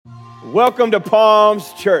Welcome to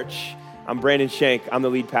Palms Church. I'm Brandon Shank. I'm the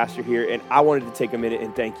lead pastor here, and I wanted to take a minute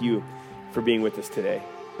and thank you for being with us today.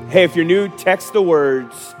 Hey, if you're new, text the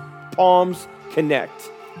words Palms Connect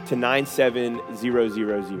to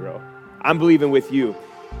 97000. I'm believing with you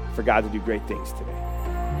for God to do great things today.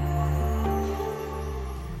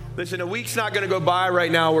 Listen, a week's not going to go by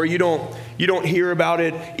right now where you don't hear about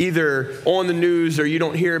it either on the news or you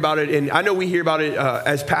don't hear about it. And I know we hear about it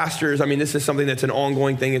as pastors. I mean, this is something that's an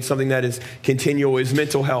ongoing thing. It's something that is continual, is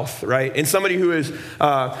mental health, right? And somebody who is,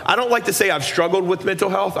 I don't like to say I've struggled with mental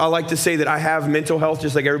health. I like to say that I have mental health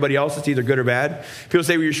just like everybody else. It's either good or bad. People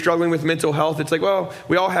say, well, you're struggling with mental health. It's like, well,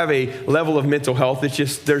 we all have a level of mental health. It's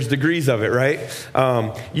just, there's degrees of it, right?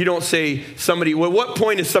 You don't say somebody, well, at what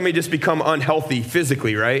point does somebody just become unhealthy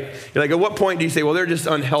physically, right? You're like, at what point do you say, well, they're just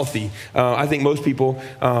unhealthy? I think most people,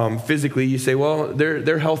 physically, you say, well,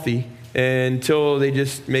 they're healthy until they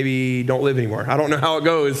just maybe don't live anymore. I don't know how it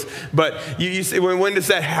goes, but you say, when does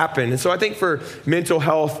that happen? And so I think for mental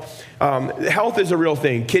health, health is a real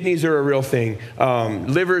thing. Kidneys are a real thing.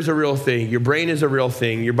 Liver is a real thing. Your brain is a real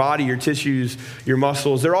thing. Your body, your tissues, your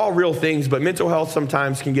muscles, they're all real things, but mental health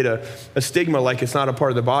sometimes can get a stigma like it's not a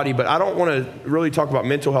part of the body. But I don't want to really talk about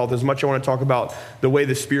mental health as much as I want to talk about the way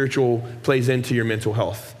the spiritual plays into your mental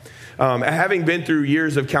health. Having been through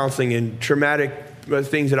years of counseling and traumatic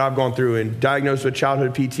things that I've gone through and diagnosed with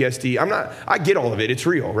childhood PTSD, I get all of it. It's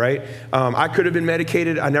real, right? I could have been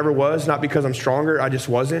medicated. I never was, not because I'm stronger. I just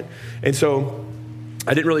wasn't. And so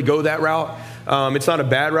I didn't really go that route. It's not a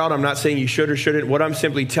bad route. I'm not saying you should or shouldn't. What I'm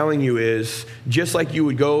simply telling you is, just like you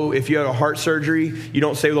would go if you had a heart surgery, you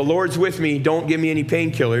don't say, well, the Lord's with me. Don't give me any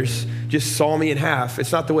painkillers. Just saw me in half.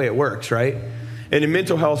 It's not the way it works, right? And in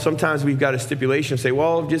mental health, sometimes we've got a stipulation, say,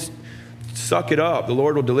 well, just suck it up. The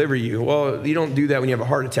Lord will deliver you. Well, you don't do that when you have a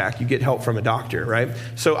heart attack. You get help from a doctor, right?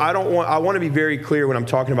 So I want to be very clear when I'm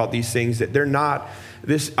talking about these things that they're not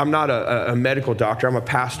this. I'm not a medical doctor. I'm a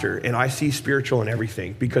pastor, and I see spiritual in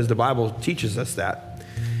everything because the Bible teaches us that.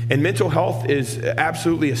 And mental health is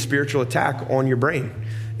absolutely a spiritual attack on your brain.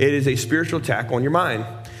 It is a spiritual attack on your mind.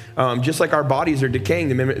 Just like our bodies are decaying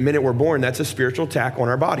the minute we're born, that's a spiritual attack on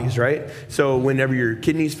our bodies, right? So whenever your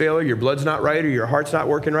kidneys fail or your blood's not right or your heart's not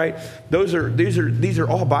working right, these are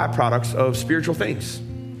all byproducts of spiritual things,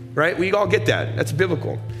 right? We all get that. That's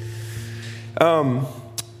biblical.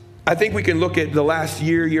 I think we can look at the last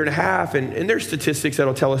year and a half, and there's statistics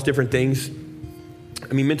that'll tell us different things.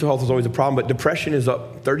 I mean, mental health is always a problem, but depression is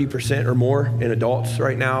up 30% or more in adults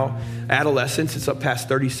right now. Adolescents, it's up past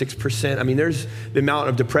 36%. I mean, there's the amount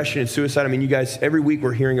of depression and suicide. I mean, you guys, every week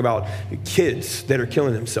we're hearing about kids that are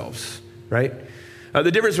killing themselves, right?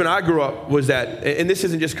 The difference when I grew up was that, and this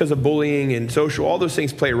isn't just because of bullying and social, all those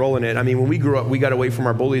things play a role in it. I mean, when we grew up, we got away from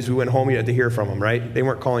our bullies. We went home, you had to hear from them, right? They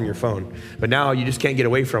weren't calling your phone. But now you just can't get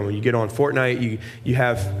away from them. You get on Fortnite, you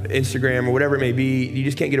have Instagram or whatever it may be. You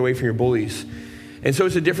just can't get away from your bullies. And so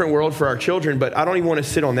it's a different world for our children, but I don't even want to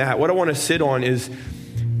sit on that. What I want to sit on is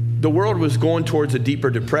the world was going towards a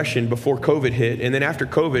deeper depression before COVID hit. And then after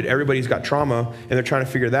COVID, everybody's got trauma and they're trying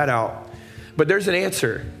to figure that out. But there's an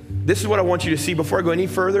answer. This is what I want you to see before I go any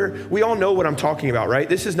further. We all know what I'm talking about, right?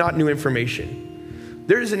 This is not new information.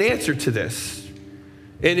 There's an answer to this.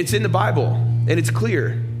 And it's in the Bible and it's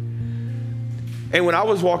clear. And when I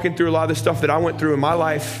was walking through a lot of the stuff that I went through in my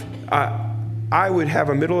life, I would have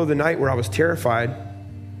a middle of the night where I was terrified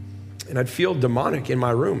and I'd feel demonic in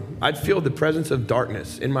my room. I'd feel the presence of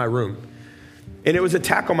darkness in my room. And it was an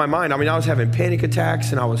attack on my mind. I mean, I was having panic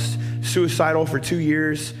attacks and I was suicidal for 2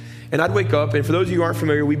 years. And I'd wake up, and for those of you who aren't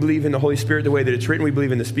familiar, we believe in the Holy Spirit the way that it's written. We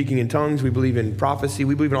believe in the speaking in tongues. We believe in prophecy.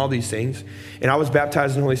 We believe in all these things. And I was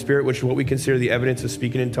baptized in the Holy Spirit, which is what we consider the evidence of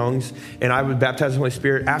speaking in tongues. And I was baptized in the Holy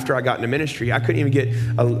Spirit after I got into ministry. I couldn't even get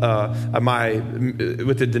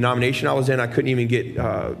with the denomination I was in, I couldn't even get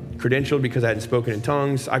credentialed because I hadn't spoken in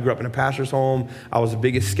tongues. I grew up in a pastor's home. I was the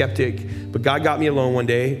biggest skeptic. But God got me alone one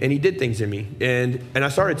day, and he did things in me. And I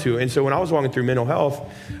started to. And so when I was walking through mental health,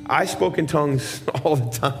 I spoke in tongues all the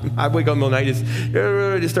time. I wake up in the middle of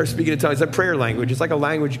the night, just start speaking in tongues. It's a prayer language. It's like a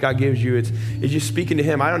language God gives you. It's just speaking to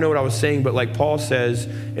him. I don't know what I was saying, but like Paul says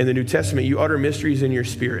in the New Testament, you utter mysteries in your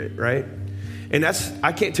spirit, right? And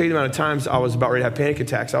I can't tell you the amount of times I was about ready to have panic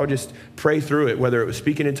attacks. I would just pray through it, whether it was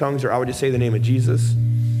speaking in tongues or I would just say the name of Jesus.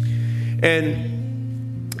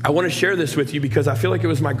 And I want to share this with you because I feel like it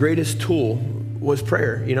was my greatest tool was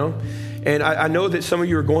prayer, you know? And I know that some of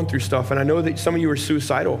you are going through stuff, and I know that some of you are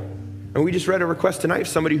suicidal. And we just read a request tonight, if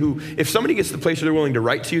somebody gets to the place where they're willing to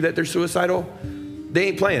write to you that they're suicidal, they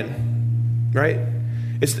ain't playing, right?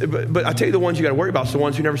 But I tell you, the ones you got to worry about is the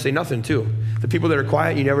ones who never say nothing too. The people that are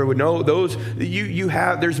quiet, you never would know. Those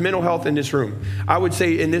there's mental health in this room. I would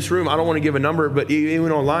say in this room, I don't want to give a number, but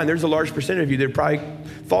even online, there's a large percentage of you that probably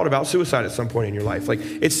thought about suicide at some point in your life. Like,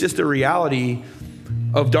 it's just a reality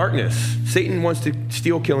of darkness. Satan wants to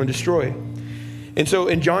steal, kill, and destroy. And so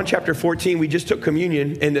in John chapter 14, we just took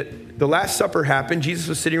communion, and the Last Supper happened. Jesus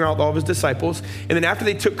was sitting around with all of his disciples. And then after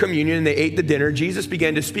they took communion and they ate the dinner, Jesus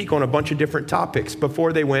began to speak on a bunch of different topics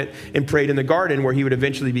before they went and prayed in the garden where he would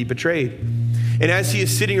eventually be betrayed. And as he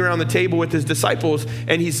is sitting around the table with his disciples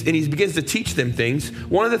and he begins to teach them things,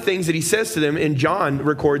 one of the things that he says to them, and John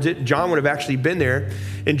records it, John would have actually been there,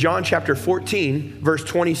 in John chapter 14, verse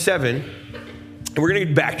 27, and we're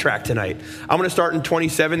going to backtrack tonight. I'm going to start in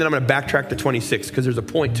 27, then I'm going to backtrack to 26 because there's a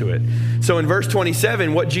point to it. So in verse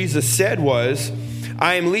 27, what Jesus said was,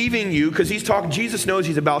 I am leaving you, because Jesus knows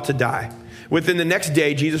he's about to die. Within the next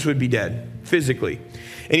day, Jesus would be dead, physically.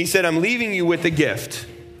 And he said, I'm leaving you with a gift,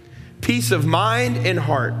 peace of mind and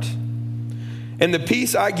heart. And the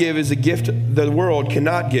peace I give is a gift the world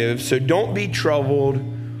cannot give, so don't be troubled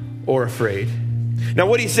or afraid. Now,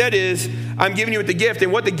 what he said is, I'm giving you with the gift,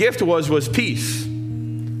 and what the gift was peace.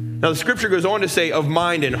 Now, the scripture goes on to say of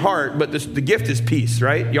mind and heart, but the gift is peace,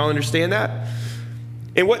 right? Y'all understand that?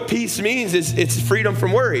 And what peace means is it's freedom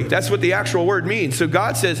from worry. That's what the actual word means. So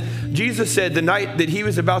God says, Jesus said the night that he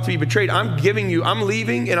was about to be betrayed, I'm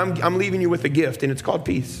leaving, and I'm leaving you with a gift, and it's called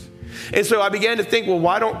peace. And so I began to think, well,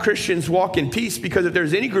 why don't Christians walk in peace? Because if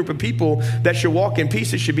there's any group of people that should walk in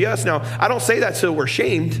peace, it should be us. Now, I don't say that so we're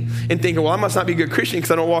shamed and thinking, well, I must not be a good Christian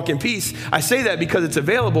because I don't walk in peace. I say that because it's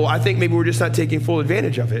available. I think maybe we're just not taking full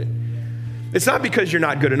advantage of it. It's not because you're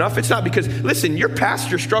not good enough. It's not because, listen, your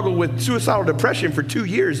pastor struggled with suicidal depression for 2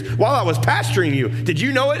 years while I was pastoring you. Did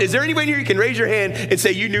you know it? Is there anybody here you can raise your hand and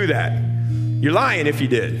say you knew that? You're lying if you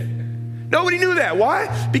did. Nobody knew that.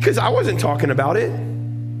 Why? Because I wasn't talking about it.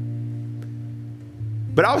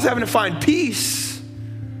 But I was having to find peace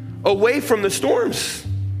away from the storms.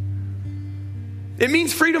 It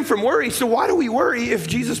means freedom from worry. So why do we worry if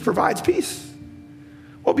Jesus provides peace?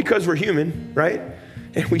 Well, because we're human, right?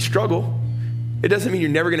 And we struggle. It doesn't mean you're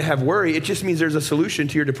never going to have worry. It just means there's a solution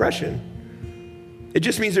to your depression. It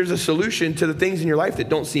just means there's a solution to the things in your life that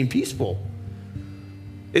don't seem peaceful.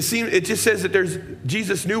 It just says that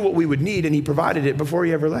Jesus knew what we would need, and he provided it before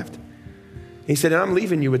he ever left. He said, and I'm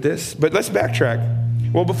leaving you with this. But let's backtrack.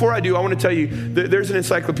 Well, before I do, I want to tell you, there's an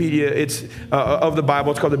encyclopedia. It's of the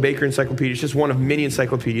Bible. It's called the Baker Encyclopedia. It's just one of many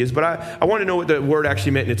encyclopedias. But I want to know what the word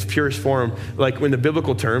actually meant in its purest form, like in the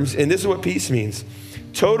biblical terms. And this is what peace means.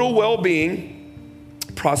 Total well-being,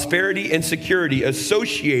 prosperity, and security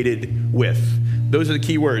associated with, those are the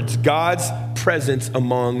key words, God's presence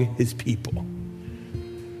among his people.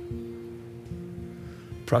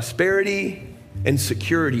 Prosperity and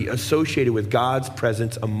security associated with God's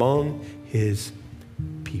presence among his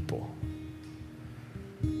people.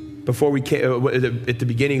 Before we came, at the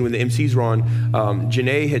beginning when the MCs were on,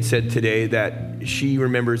 Janae had said today that she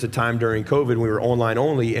remembers a time during COVID when we were online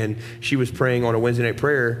only, and she was praying on a Wednesday night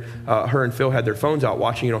prayer. Her and Phil had their phones out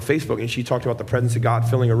watching it on Facebook, and she talked about the presence of God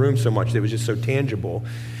filling a room so much that it was just so tangible,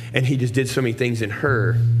 and he just did so many things in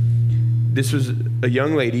her. This was a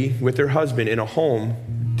young lady with her husband in a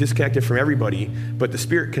home, disconnected from everybody, but the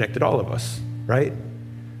Spirit connected all of us, right?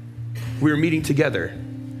 We were meeting together.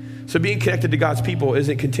 So being connected to God's people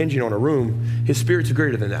isn't contingent on a room. His Spirit's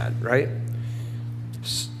greater than that, right?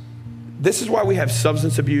 This is why we have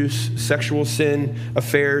substance abuse, sexual sin,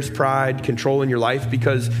 affairs, pride, control in your life,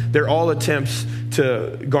 because they're all attempts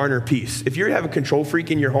to garner peace. If you have a control freak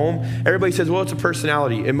in your home, everybody says, well, it's a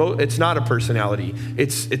personality. It's not a personality.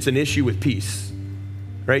 It's an issue with peace,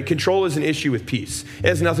 right? Control is an issue with peace. It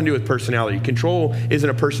has nothing to do with personality. Control isn't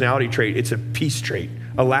a personality trait. It's a peace trait,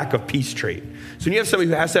 a lack of peace trait. So when you have somebody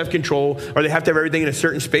who has to have control, or they have to have everything in a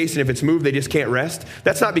certain space, and if it's moved, they just can't rest,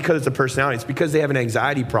 that's not because it's a personality. It's because they have an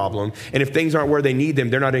anxiety problem. And if things aren't where they need them,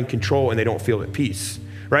 they're not in control and they don't feel at peace,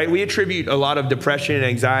 right? We attribute a lot of depression and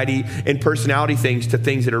anxiety and personality things to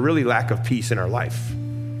things that are really lack of peace in our life.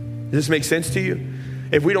 Does this make sense to you?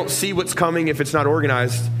 If we don't see what's coming, if it's not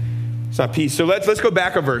organized, it's not peace. So let's go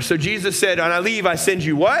back a verse. So Jesus said, when I leave, I send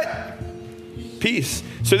you what? Peace.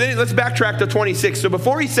 So then let's backtrack to 26. So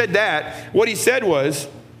before he said that, what he said was,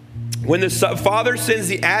 when the Father sends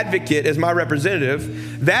the advocate as my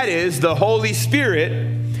representative, that is the Holy Spirit,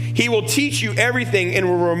 he will teach you everything and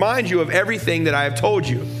will remind you of everything that I have told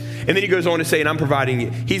you. And then he goes on to say, and I'm providing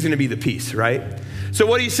it. He's going to be the peace, right? So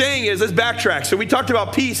what he's saying is, let's backtrack. So we talked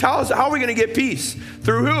about peace. How are we going to get peace?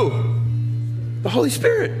 Through who? The Holy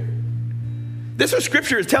Spirit. This is what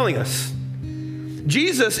Scripture is telling us.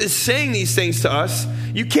 Jesus is saying these things to us.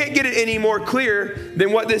 You can't get it any more clear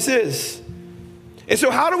than what this is. And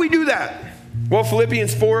so how do we do that? Well,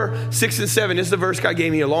 Philippians 4, 6, and 7 is the verse God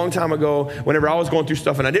gave me a long time ago whenever I was going through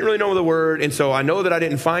stuff and I didn't really know the word. And so I know that I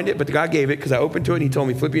didn't find it, but God gave it because I opened to it and he told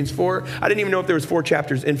me Philippians 4. I didn't even know if there was 4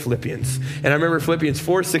 chapters in Philippians. And I remember Philippians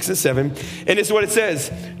 4, 6, and 7. And this is what it says.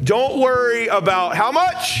 Don't worry about how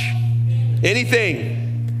much?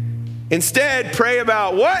 Anything. Instead, pray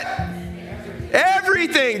about what?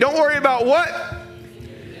 Everything. Don't worry about what?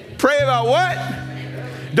 Pray about what?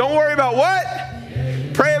 Don't worry about what?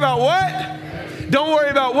 Pray about what? Don't worry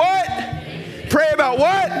about what? Pray about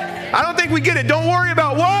what? I don't think we get it. Don't worry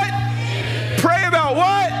about what? Pray about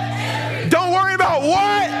what? Don't worry about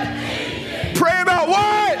what? Pray about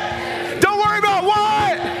what? Don't worry about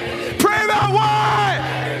what? Pray about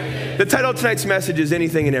what? The title of tonight's message is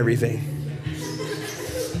Anything and Everything.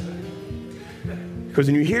 Because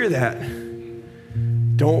when you hear that,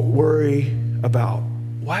 don't worry about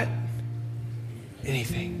what?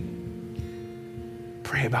 Anything.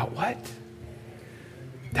 Pray about what?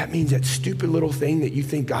 That means that stupid little thing that you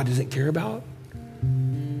think God doesn't care about.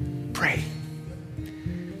 Pray.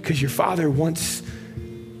 Because your Father wants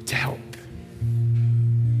to help.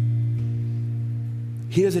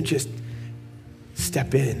 He doesn't just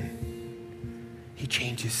step in. He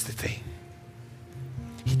changes the thing.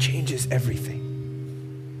 He changes everything.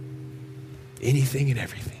 Anything and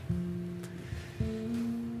everything.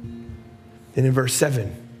 And in verse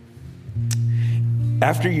 7,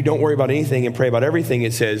 after you don't worry about anything and pray about everything,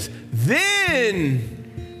 it says,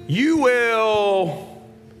 then you will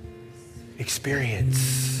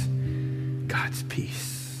experience God's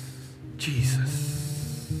peace.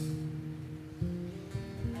 Jesus.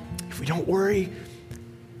 If we don't worry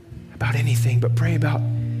about anything, but pray about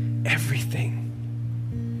everything,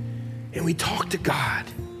 and we talk to God,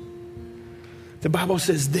 the Bible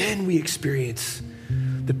says, then we experience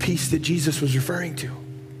the peace that Jesus was referring to.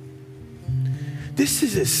 This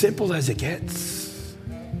is as simple as it gets.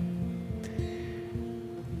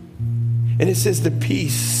 And it says the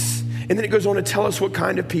peace. And then it goes on to tell us what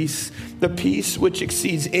kind of peace. The peace which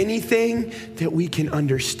exceeds anything that we can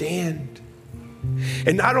understand.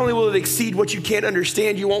 And not only will it exceed what you can't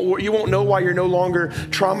understand, you won't know why you're no longer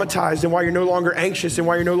traumatized and why you're no longer anxious and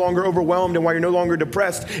why you're no longer overwhelmed and why you're no longer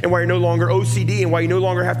depressed and why you're no longer OCD and why you no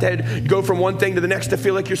longer have to go from one thing to the next to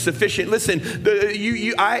feel like you're sufficient. Listen,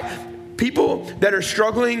 people that are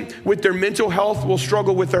struggling with their mental health will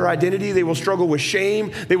struggle with their identity. They will struggle with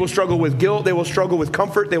shame. They will struggle with guilt. They will struggle with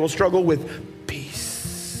comfort. They will struggle with peace.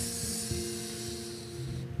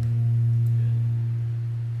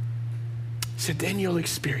 So then you'll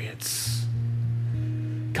experience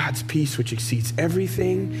God's peace, which exceeds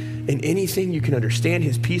everything and anything you can understand.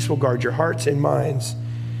 His peace will guard your hearts and minds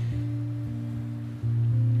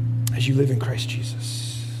as you live in Christ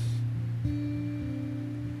Jesus.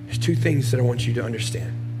 There's 2 things that I want you to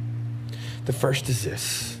understand. The first is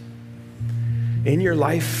this. In your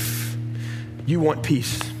life, you want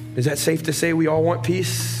peace. Is that safe to say we all want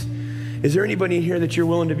peace? Is there anybody in here that you're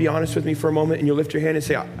willing to be honest with me for a moment and you'll lift your hand and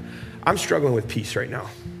say, I'm struggling with peace right now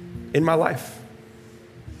in my life.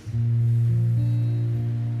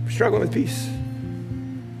 I'm struggling with peace.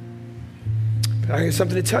 But I got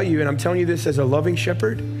something to tell you, and I'm telling you this as a loving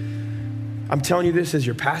shepherd. I'm telling you this as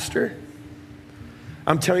your pastor.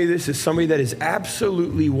 I'm telling you this as somebody that is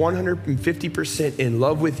absolutely 150% in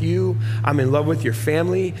love with you. I'm in love with your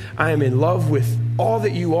family. I am in love with all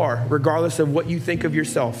that you are, regardless of what you think of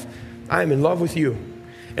yourself. I am in love with you.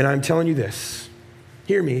 And I'm telling you this.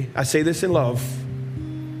 Hear me. I say this in love.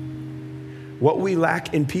 What we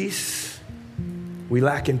lack in peace, we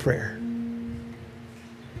lack in prayer.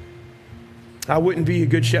 I wouldn't be a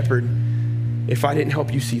good shepherd if I didn't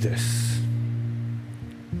help you see this.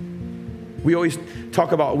 We always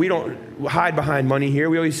talk about, we don't hide behind money here.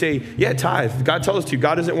 We always say, yeah, tithe. God tells us to.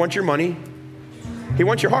 God doesn't want your money. He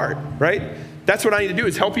wants your heart, right? That's what I need to do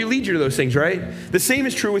is help you lead you to those things, right? The same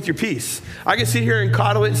is true with your peace. I can sit here and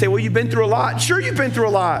coddle it and say, well, you've been through a lot. Sure, you've been through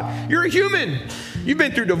a lot. You're a human. You've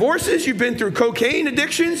been through divorces. You've been through cocaine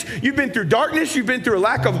addictions. You've been through darkness. You've been through a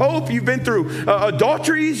lack of hope. You've been through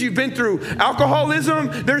adulteries. You've been through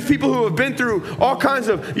alcoholism. There's people who have been through all kinds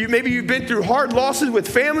of, maybe you've been through hard losses with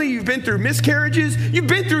family. You've been through miscarriages. You've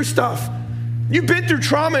been through stuff. You've been through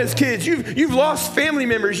trauma as kids. You've lost family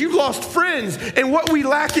members. You've lost friends. And what we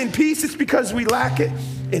lack in peace is because we lack it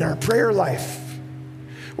in our prayer life.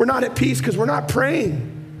 We're not at peace because we're not praying.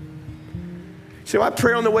 So I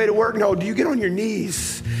pray on the way to work. No, do you get on your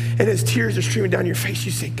knees and as tears are streaming down your face,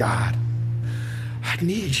 you say, God, I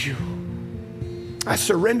need you. I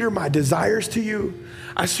surrender my desires to you.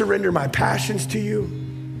 I surrender my passions to you.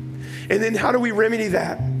 And then how do we remedy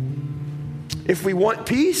that? If we want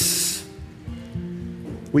peace,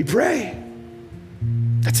 we pray.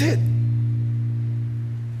 That's it.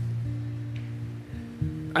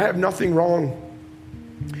 I have nothing wrong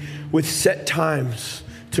with set times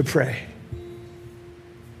to pray.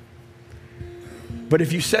 But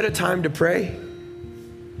if you set a time to pray,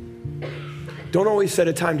 don't always set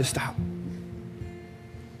a time to stop.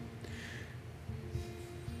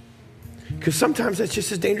 Because sometimes that's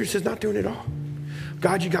just as dangerous as not doing it all.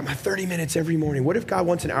 God, you got my 30 minutes every morning. What if God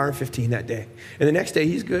wants an hour and 15 that day? And the next day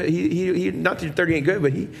he's good. He not that 30 ain't good,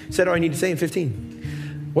 but he said all I need to say in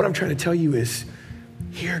 15. What I'm trying to tell you is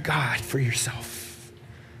hear God for yourself.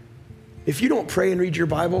 If you don't pray and read your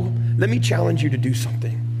Bible, let me challenge you to do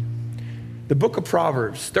something. The book of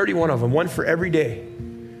Proverbs, 31 of them, one for every day,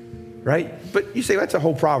 right? But you say, that's a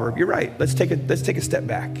whole proverb. You're right. Let's take a step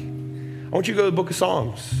back. I want you to go to the book of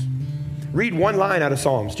Psalms. Read one line out of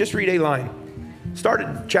Psalms. Just read a line. Start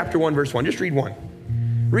at chapter 1, verse 1. Just read one.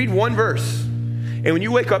 Read one verse. And when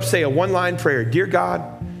you wake up, say a one-line prayer. Dear God,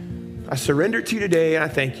 I surrender to you today and I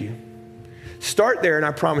thank you. Start there and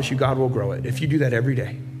I promise you God will grow it if you do that every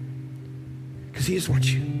day. Because he just wants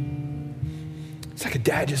you. It's like a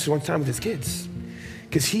dad just wants time with his kids.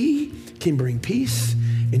 Because he can bring peace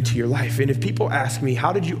into your life. And if people ask me,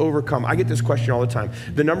 how did you overcome? I get this question all the time.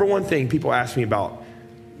 The number one thing people ask me about,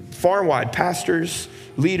 far and wide, pastors,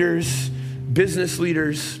 leaders, business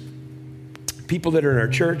leaders, people that are in our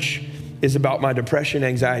church, is about my depression,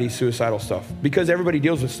 anxiety, suicidal stuff. Because everybody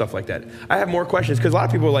deals with stuff like that. I have more questions because a lot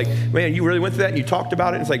of people are like, man, you really went through that and you talked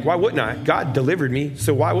about it. And it's like, why wouldn't I? God delivered me,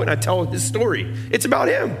 so why wouldn't I tell his story? It's about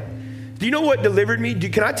him. Do you know what delivered me?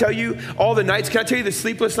 Can I tell you all the nights? Can I tell you the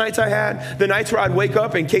sleepless nights I had? The nights where I'd wake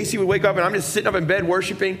up and Casey would wake up and I'm just sitting up in bed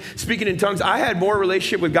worshiping, speaking in tongues. I had more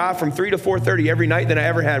relationship with God from 3 to 4:30 every night than I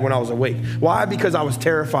ever had when I was awake. Why? Because I was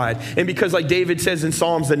terrified. And because like David says in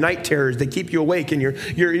Psalms, the night terrors, they keep you awake. And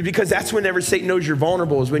you're because that's whenever Satan knows you're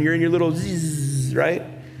vulnerable, is when you're in your little zzz, right?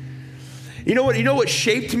 You know what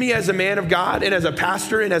shaped me as a man of God and as a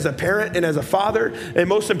pastor and as a parent and as a father, and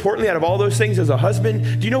most importantly, out of all those things, as a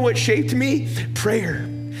husband? Do you know what shaped me? Prayer.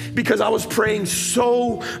 Because I was praying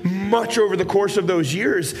so much over the course of those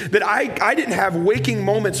years that I didn't have waking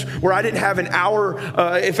moments where I didn't have an hour.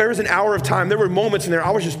 If there was an hour of time, there were moments in there I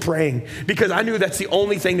was just praying because I knew that's the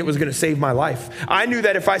only thing that was going to save my life. I knew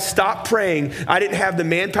that if I stopped praying, I didn't have the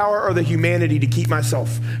manpower or the humanity to keep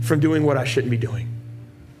myself from doing what I shouldn't be doing.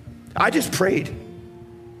 I just prayed.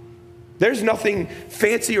 There's nothing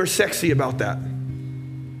fancy or sexy about that.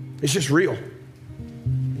 It's just real.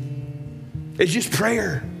 It's just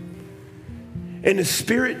prayer. And the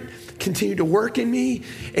Spirit continued to work in me,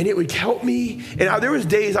 and it would help me. And there was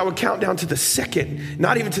days I would count down to the second,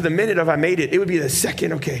 not even to the minute of I made it. It would be the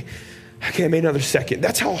second, okay, I made another second.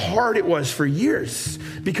 That's how hard it was for years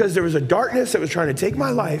because there was a darkness that was trying to take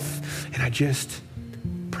my life, and I just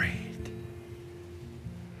prayed.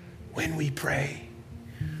 When we pray,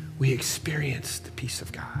 we experience the peace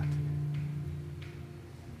of God.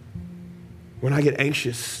 When I get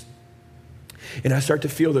anxious and I start to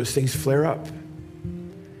feel those things flare up,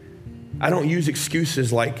 I don't use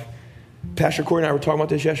excuses like, Pastor Corey and I were talking about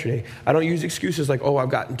this yesterday. I don't use excuses like, oh, I've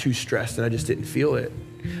gotten too stressed and I just didn't feel it.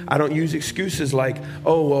 I don't use excuses like,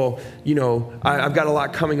 oh, well, you know, I've got a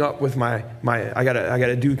lot coming up with I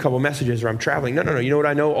gotta do a couple messages or I'm traveling. No. You know what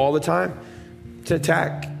I know all the time? It's an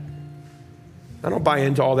attack. I don't buy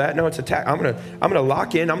into all that. No, it's attack. I'm gonna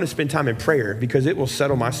lock in. I'm gonna spend time in prayer because it will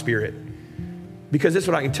settle my spirit. Because this is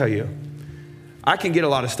what I can tell you. I can get a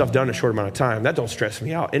lot of stuff done in a short amount of time. That don't stress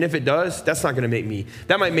me out. And if it does, that's not gonna make me,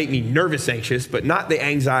 that might make me nervous, anxious, but not the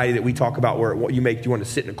anxiety that we talk about where you want to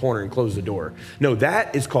sit in a corner and close the door. No,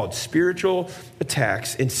 that is called spiritual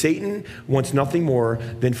attacks. And Satan wants nothing more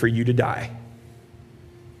than for you to die.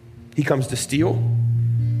 He comes to steal,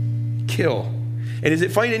 kill. And is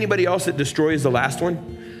it funny to anybody else that destroys the last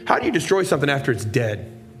one? How do you destroy something after it's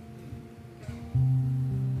dead?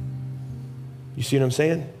 You see what I'm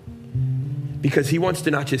saying? Because he wants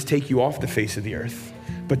to not just take you off the face of the earth,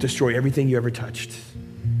 but destroy everything you ever touched.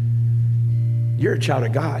 You're a child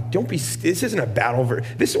of God. This isn't a battle.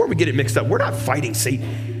 This is where we get it mixed up. We're not fighting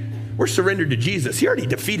Satan. We're surrendered to Jesus. He already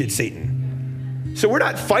defeated Satan. So we're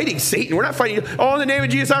not fighting Satan. We're not fighting, oh, in the name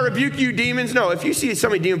of Jesus, I rebuke you, demons. No, if you see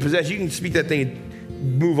somebody demon possessed, you can speak that thing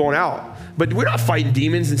and move on out. But we're not fighting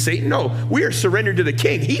demons and Satan. No, we are surrendered to the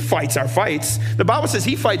King. He fights our fights. The Bible says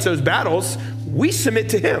he fights those battles. We submit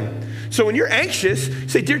to him. So when you're anxious,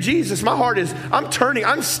 say, dear Jesus, my heart is, I'm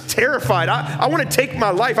terrified. I want to take my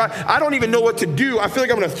life. I don't even know what to do. I feel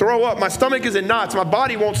like I'm going to throw up. My stomach is in knots. My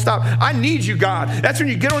body won't stop. I need you, God. That's when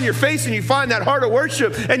you get on your face and you find that heart of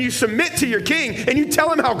worship and you submit to your King and you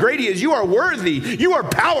tell him how great he is. You are worthy. You are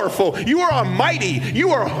powerful. You are almighty. You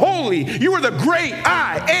are holy. You are the great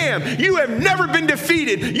I am. You have never been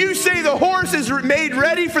defeated. You say the horse is made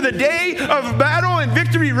ready for the day of battle and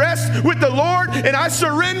victory rests with the Lord. And I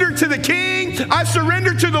surrender to the King. I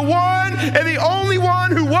surrender to the one and the only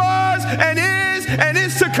one who was and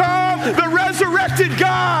is to come, the resurrected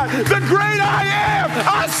God, the great I am.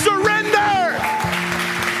 I surrender.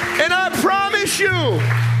 And I promise you,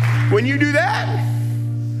 when you do that,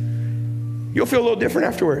 you'll feel a little different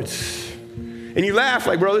afterwards. And you laugh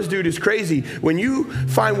like, bro, this dude is crazy. When you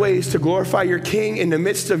find ways to glorify your King in the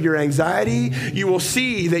midst of your anxiety, you will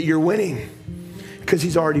see that you're winning because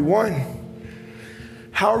he's already won.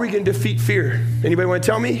 How are we going to defeat fear? Anybody want to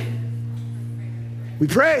tell me? We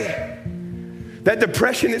pray. That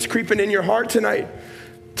depression that's creeping in your heart tonight,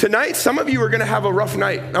 some of you are going to have a rough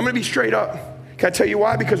night. I'm going to be straight up. Can I tell you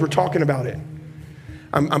why? Because we're talking about it.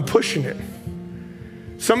 I'm pushing it.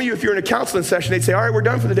 Some of you, if you're in a counseling session, they'd say, all right, we're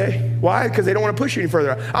done for the day. Why? Because they don't want to push you any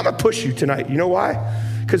further. I'm going to push you tonight. You know why?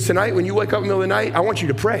 Because tonight, when you wake up in the middle of the night, I want you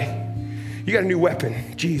to pray. You got a new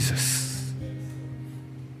weapon, Jesus.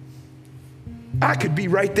 I could be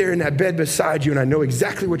right there in that bed beside you, and I know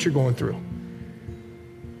exactly what you're going through.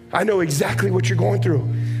 I know exactly what you're going through.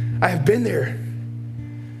 I have been there.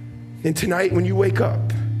 And tonight, when you wake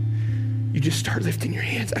up, you just start lifting your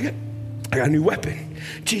hands. I got a new weapon.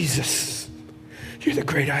 Jesus, you're the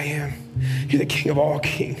great I am. You're the King of all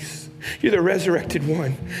kings. You're the resurrected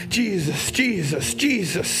one. Jesus, Jesus,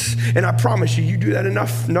 Jesus. And I promise you, you do that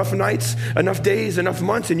enough nights, enough days, enough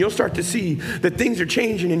months, and you'll start to see that things are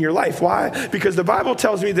changing in your life. Why? Because the Bible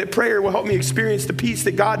tells me that prayer will help me experience the peace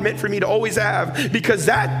that God meant for me to always have, because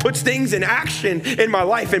that puts things in action in my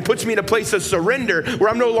life and puts me in a place of surrender where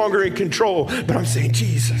I'm no longer in control, but I'm saying,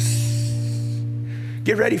 Jesus,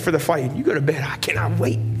 get ready for the fight. You go to bed. I cannot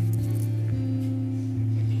wait.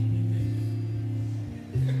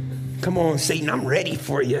 Come on, Satan, I'm ready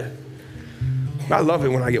for you. I love it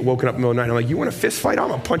when I get woken up in the middle of the night. I'm like, you want a fist fight? I'm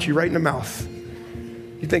going to punch you right in the mouth.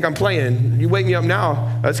 You think I'm playing? You wake me up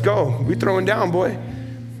now. Let's go. We throwing down, boy.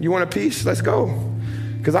 You want a piece? Let's go.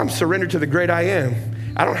 Because I'm surrendered to the great I am.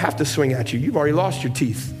 I don't have to swing at you. You've already lost your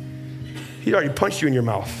teeth. He already punched you in your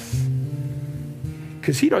mouth.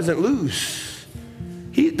 Because he doesn't lose.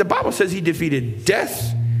 The Bible says he defeated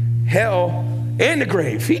death, hell, and the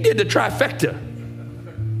grave. He did the trifecta.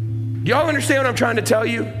 Do y'all understand what I'm trying to tell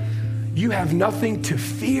you? You have nothing to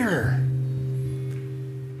fear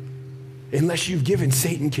unless you've given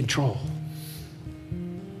Satan control.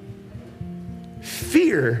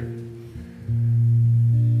 Fear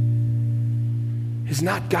is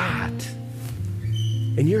not God,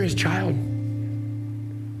 and you're his child.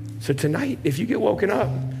 So tonight, if you get woken up,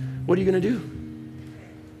 what are you going to do?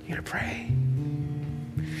 You're going to pray.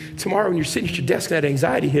 Tomorrow, when you're sitting at your desk and that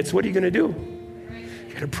anxiety hits, what are you going to do?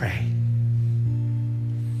 You're going to pray.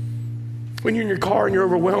 When you're in your car and you're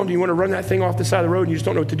overwhelmed and you want to run that thing off the side of the road and you just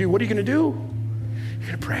don't know what to do, what are you going to do? You're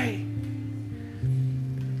going to pray.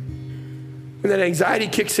 When that anxiety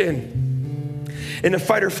kicks in and the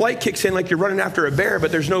fight or flight kicks in like you're running after a bear,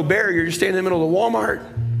 but there's no bear, you're just standing in the middle of Walmart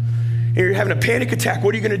and you're having a panic attack,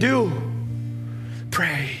 what are you going to do?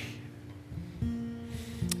 Pray.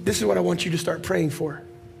 This is what I want you to start praying for.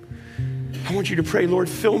 I want you to pray, Lord,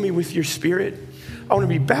 fill me with your spirit. I want to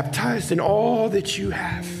be baptized in all that you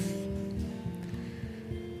have.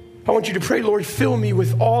 I want you to pray, Lord, fill me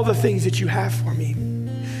with all the things that you have for me.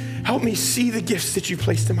 Help me see the gifts that you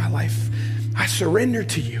placed in my life. I surrender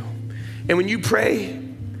to you. And when you pray,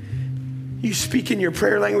 you speak in your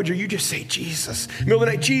prayer language, or you just say, Jesus. Middle of the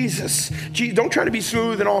night, Jesus. Don't try to be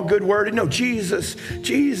smooth and all good worded. No, Jesus,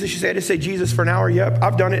 Jesus. You say, I just say Jesus for an hour. Yep,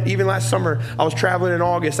 I've done it. Even last summer, I was traveling in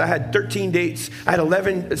August. I had 13 dates. I had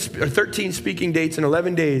 13 speaking dates in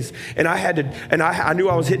 11 days. And I knew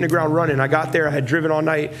I was hitting the ground running. I got there. I had driven all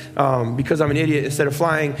night because I'm an idiot instead of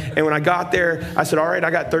flying. And when I got there, I said, all right, I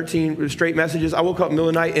got 13 straight messages. I woke up in the middle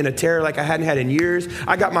of the night in a terror like I hadn't had in years.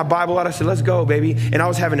 I got my Bible out. I said, let's go, baby. And I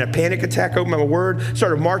was having a panic attack. Opened my word,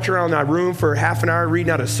 started marching around my room for half an hour, reading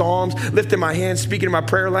out of Psalms, lifting my hands, speaking in my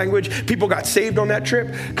prayer language. People got saved on that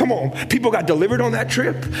trip. Come on. People got delivered on that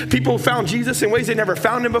trip. People found Jesus in ways they never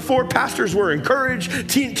found him before. Pastors were encouraged.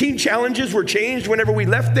 Team challenges were changed whenever we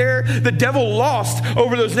left there. The devil lost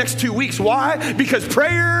over those next 2 weeks. Why? Because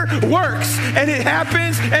prayer works, and it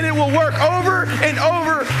happens, and it will work over and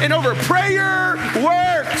over and over. Prayer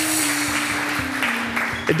works.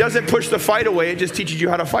 It doesn't push the fight away. It just teaches you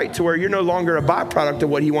how to fight to where you're no longer a byproduct of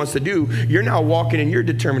what he wants to do. You're now walking and you're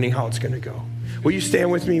determining how it's going to go. Will you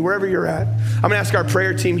stand with me wherever you're at? I'm going to ask our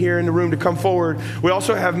prayer team here in the room to come forward. We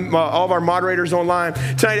also have all of our moderators online.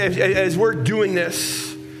 Tonight, as we're doing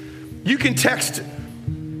this, you can text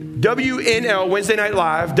WNL, Wednesday Night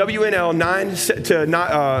Live, WNL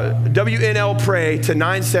pray to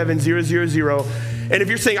 97000. And if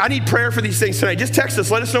you're saying, I need prayer for these things tonight, just text us.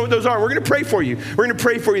 Let us know what those are. We're going to pray for you. We're going to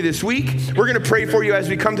pray for you this week. We're going to pray for you as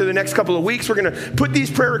we come to the next couple of weeks. We're going to put these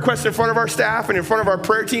prayer requests in front of our staff and in front of our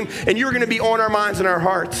prayer team, and you're going to be on our minds and our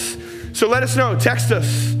hearts. So let us know. Text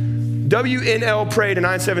us. WNL pray to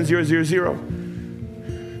 97000.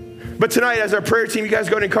 But tonight, as our prayer team, you guys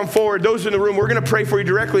go ahead and come forward. Those in the room, we're going to pray for you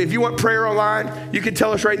directly. If you want prayer online, you can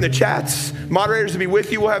tell us right in the chats. Moderators will be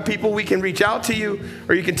with you. We'll have people we can reach out to you,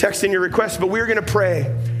 or you can text in your requests. But we're going to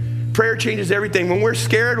pray. Prayer changes everything. When we're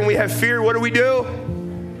scared, when we have fear, what do?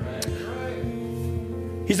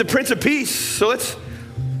 He's the Prince of Peace. So let's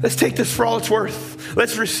take this for all it's worth.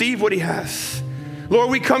 Let's receive what he has. Lord,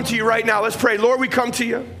 we come to you right now. Let's pray. Lord, we come to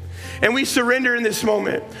you. And we surrender in this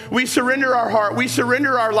moment. We surrender our heart. We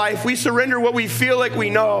surrender our life. We surrender what we feel like we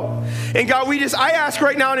know. And God, I ask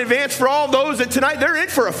right now in advance for all those that tonight, they're in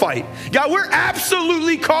for a fight. God, we're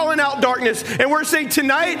absolutely calling out darkness. And we're saying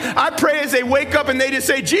tonight, I pray as they wake up and they just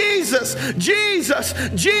say, Jesus, Jesus,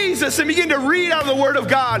 Jesus, and begin to read out of the word of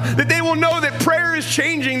God, that they will know that prayer is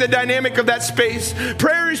changing the dynamic of that space.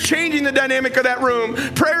 Prayer is changing the dynamic of that room.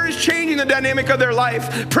 Prayer is changing the dynamic of their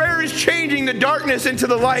life. Prayer is changing the darkness into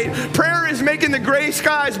the light. Prayer is making the gray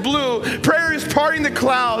skies blue. Prayer is parting the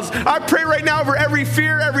clouds. I pray right now for every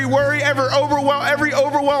fear, every worry, every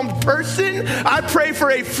overwhelmed person. I pray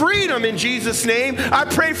for a freedom in Jesus' name. I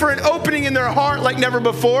pray for an opening in their heart like never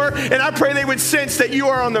before. And I pray they would sense that you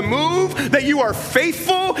are on the move, that you are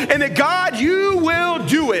faithful, and that God, you will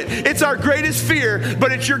do it. It's our greatest fear,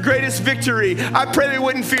 but it's your greatest victory. I pray they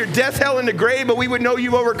wouldn't fear death, hell, and the grave, but we would know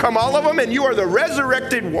you've overcome all of them, and you are the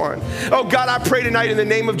resurrected one. Oh God, I pray tonight in the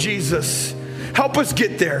name of Jesus. Help us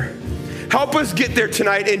get there. Help us get there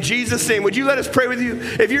tonight in Jesus' name. Would you let us pray with you?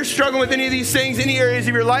 If you're struggling with any of these things, any areas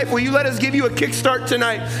of your life, will you let us give you a kickstart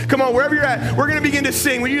tonight? Come on, wherever you're at, we're going to begin to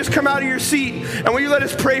sing. Will you just come out of your seat and will you let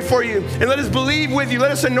us pray for you and let us believe with you.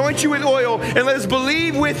 Let us anoint you with oil and let us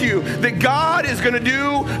believe with you that God is going to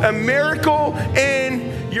do a miracle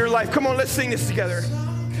in your life. Come on, let's sing this together.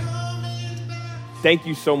 Thank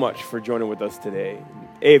you so much for joining with us today.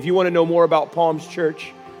 Hey, if you want to know more about Palms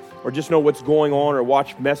Church, or just know what's going on or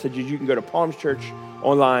watch messages, you can go to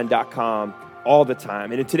palmschurchonline.com all the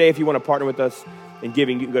time. And today, if you want to partner with us in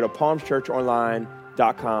giving, you can go to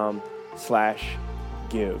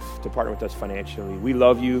palmschurchonline.com/give to partner with us financially. We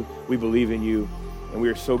love you, we believe in you, and we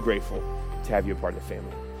are so grateful to have you a part of the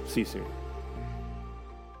family. See you soon.